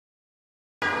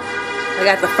I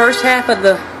got the first half of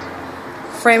the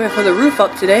framing for the roof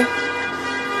up today.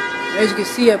 As you can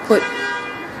see, I put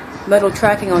metal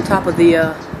tracking on top of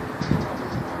the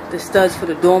studs for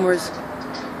the dormers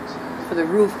for the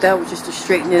roof. That was just to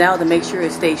straighten it out to make sure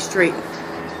it stays straight.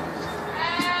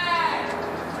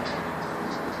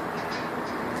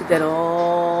 Did that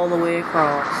all the way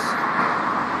across.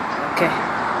 Okay.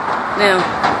 Now,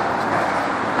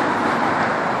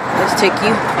 let's take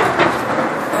you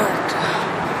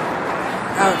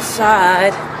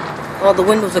outside. All the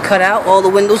windows are cut out. All the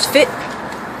windows fit.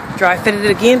 Dry fitted it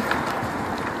again.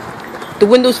 The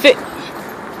windows fit.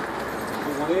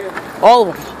 All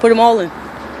of them. Put them all in.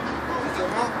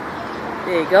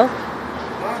 There you go.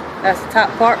 That's the top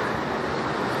part.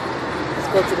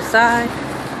 Let's go to the side.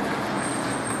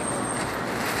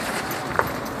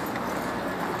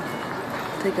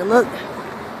 Take a look.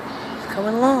 It's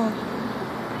coming along.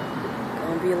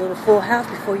 Gonna be a little full house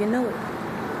before you know it.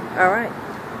 Alright.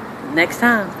 Next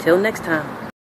time. Till next time.